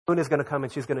Moon is going to come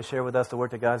and she's going to share with us the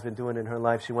work that God's been doing in her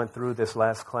life. She went through this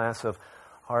last class of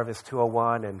Harvest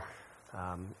 201,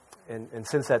 and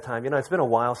since that time, it's been a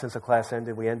while since the class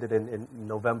ended. We ended in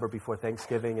November before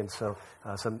Thanksgiving, and so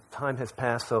some time has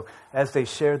passed. So as they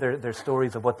share their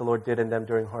stories of what the Lord did in them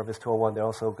during Harvest 201, they're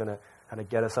also going to kind of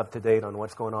get us up to date on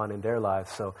what's going on in their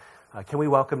lives. So can we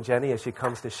welcome Jenny as she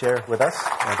comes to share with us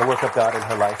the work of God in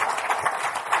her life?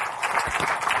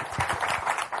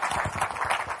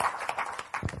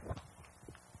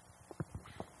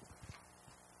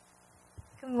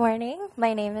 Good morning.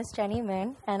 My name is Jenny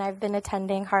Moon, and I've been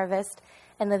attending Harvest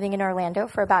and living in Orlando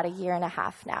for about 1.5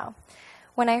 years now.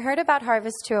 When I heard about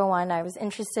Harvest 201, I was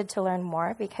interested to learn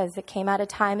more because it came at a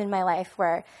time in my life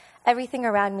where everything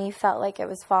around me felt like it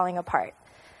was falling apart.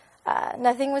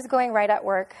 Nothing was going right at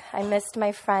work. I missed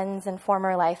my friends and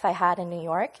former life I had in New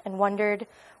York and wondered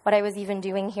what I was even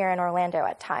doing here in Orlando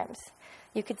at times.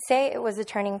 You could say it was a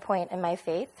turning point in my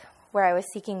faith where I was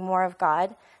seeking more of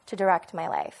God to direct my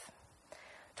life.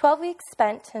 12 weeks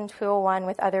spent in 201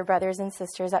 with other brothers and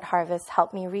sisters at Harvest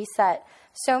helped me reset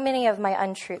so many of my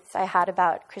untruths I had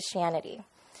about Christianity.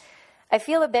 I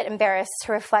feel a bit embarrassed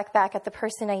to reflect back at the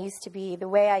person I used to be, the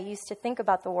way I used to think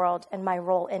about the world and my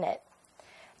role in it.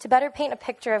 To better paint a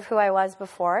picture of who I was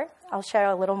before, I'll share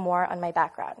a little more on my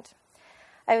background.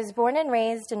 I was born and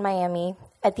raised in Miami.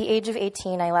 At the age of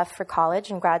 18, I left for college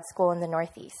and grad school in the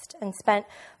Northeast and spent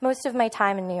most of my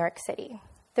time in New York City.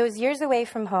 Those years away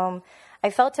from home, I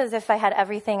felt as if I had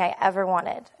everything I ever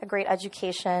wanted, a great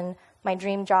education, my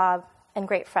dream job, and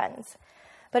great friends.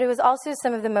 But it was also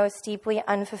some of the most deeply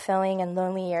unfulfilling and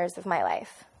lonely years of my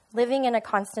life. Living in a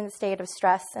constant state of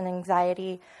stress and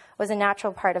anxiety was a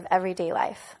natural part of everyday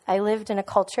life. I lived in a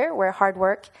culture where hard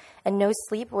work and no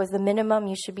sleep was the minimum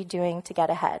you should be doing to get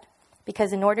ahead.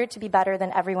 Because in order to be better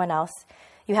than everyone else,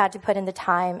 you had to put in the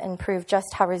time and prove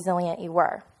just how resilient you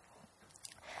were.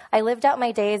 I lived out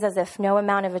my days as if no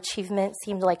amount of achievement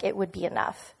seemed like it would be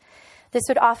enough. This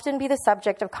would often be the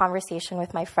subject of conversation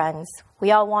with my friends.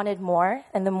 We all wanted more,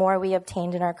 and the more we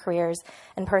obtained in our careers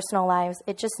and personal lives,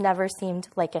 it just never seemed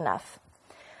like enough.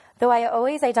 Though I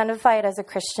always identified as a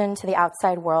Christian to the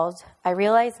outside world, I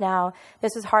realize now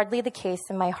this was hardly the case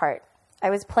in my heart.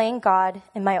 I was playing God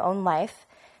in my own life,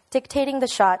 dictating the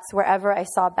shots wherever I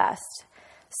saw best.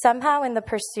 Somehow, in the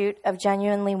pursuit of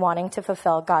genuinely wanting to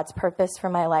fulfill God's purpose for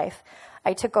my life,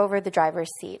 I took over the driver's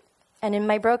seat. And in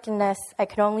my brokenness, I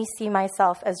could only see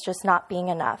myself as just not being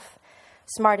enough,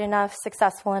 smart enough,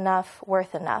 successful enough,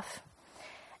 worth enough.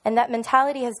 And that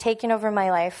mentality has taken over my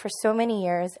life for so many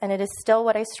years, and it is still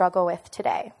what I struggle with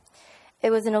today.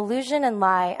 It was an illusion and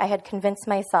lie I had convinced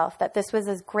myself that this was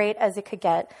as great as it could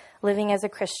get living as a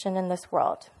Christian in this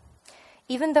world.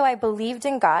 Even though I believed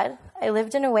in God, I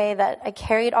lived in a way that I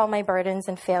carried all my burdens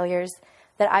and failures,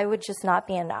 that I would just not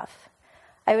be enough.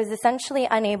 I was essentially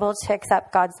unable to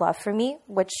accept God's love for me,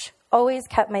 which always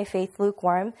kept my faith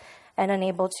lukewarm and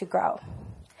unable to grow.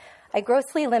 I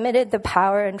grossly limited the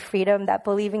power and freedom that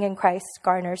believing in Christ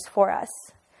garners for us.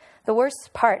 The worst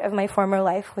part of my former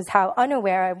life was how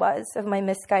unaware I was of my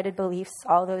misguided beliefs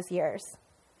all those years.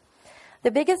 The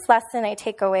biggest lesson I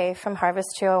take away from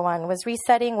Harvest 201 was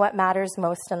resetting what matters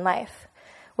most in life.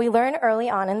 We learn early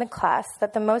on in the class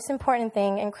that the most important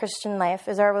thing in Christian life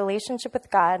is our relationship with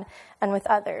God and with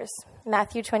others.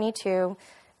 Matthew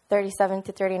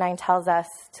 22:37-39 tells us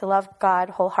to love God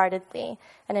wholeheartedly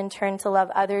and in turn to love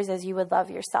others as you would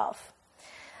love yourself.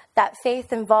 That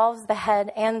faith involves the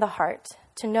head and the heart.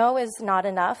 To know is not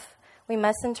enough. We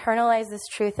must internalize this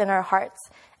truth in our hearts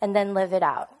and then live it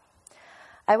out.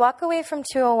 I walk away from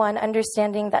 201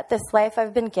 understanding that this life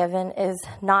I've been given is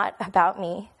not about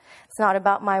me. It's not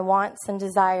about my wants and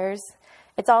desires.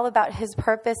 It's all about His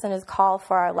purpose and His call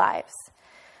for our lives.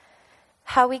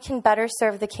 How we can better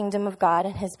serve the kingdom of God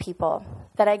and His people.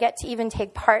 That I get to even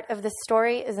take part of this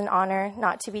story is an honor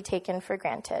not to be taken for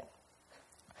granted.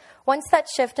 Once that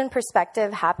shift in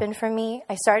perspective happened for me,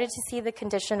 I started to see the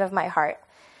condition of my heart.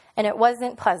 And it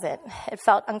wasn't pleasant. It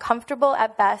felt uncomfortable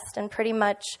at best and pretty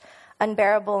much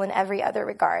unbearable in every other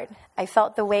regard. I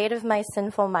felt the weight of my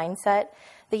sinful mindset,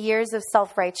 the years of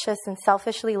self-righteous and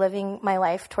selfishly living my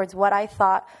life towards what I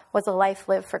thought was a life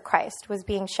lived for Christ was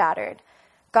being shattered.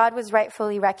 God was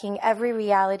rightfully wrecking every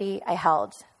reality I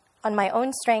held. On my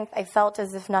own strength, I felt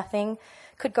as if nothing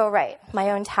could go right.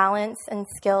 My own talents and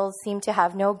skills seemed to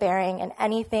have no bearing in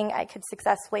anything I could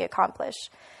successfully accomplish,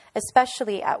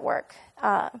 especially at work.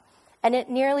 And it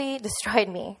nearly destroyed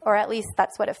me, or at least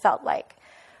that's what it felt like.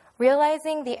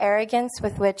 Realizing the arrogance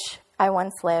with which I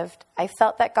once lived, I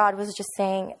felt that God was just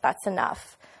saying, that's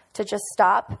enough, to just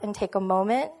stop and take a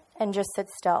moment and just sit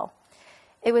still.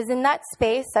 It was in that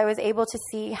space I was able to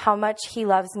see how much he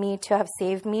loves me to have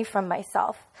saved me from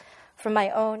myself, from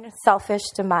my own selfish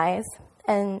demise.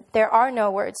 And there are no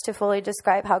words to fully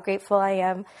describe how grateful I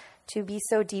am to be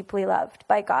so deeply loved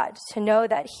by God, to know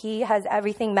that he has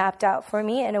everything mapped out for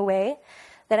me in a way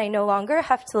that I no longer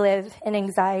have to live in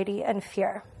anxiety and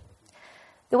fear.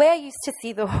 The way I used to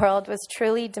see the world was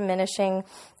truly diminishing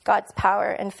God's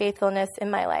power and faithfulness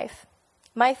in my life.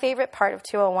 My favorite part of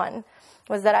 201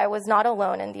 was that I was not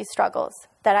alone in these struggles,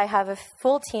 that I have a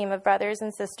full team of brothers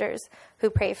and sisters who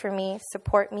pray for me,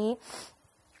 support me,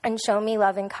 and show me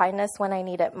love and kindness when I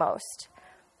need it most.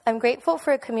 I'm grateful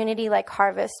for a community like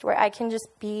Harvest where I can just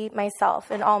be myself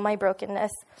in all my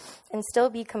brokenness and still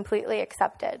be completely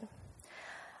accepted.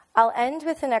 I'll end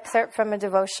with an excerpt from a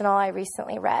devotional I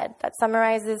recently read that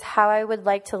summarizes how I would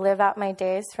like to live out my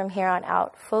days from here on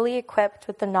out, fully equipped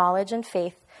with the knowledge and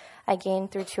faith I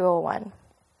gained through 201.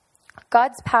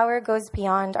 God's power goes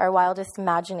beyond our wildest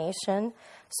imagination,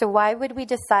 so why would we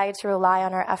decide to rely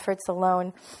on our efforts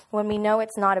alone when we know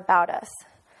it's not about us?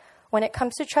 When it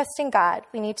comes to trusting God,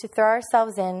 we need to throw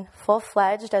ourselves in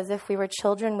full-fledged as if we were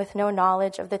children with no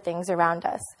knowledge of the things around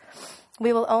us.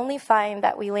 We will only find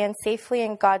that we land safely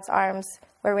in God's arms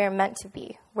where we are meant to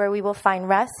be, where we will find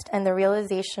rest and the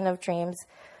realization of dreams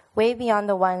way beyond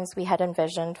the ones we had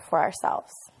envisioned for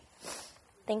ourselves.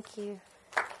 Thank you.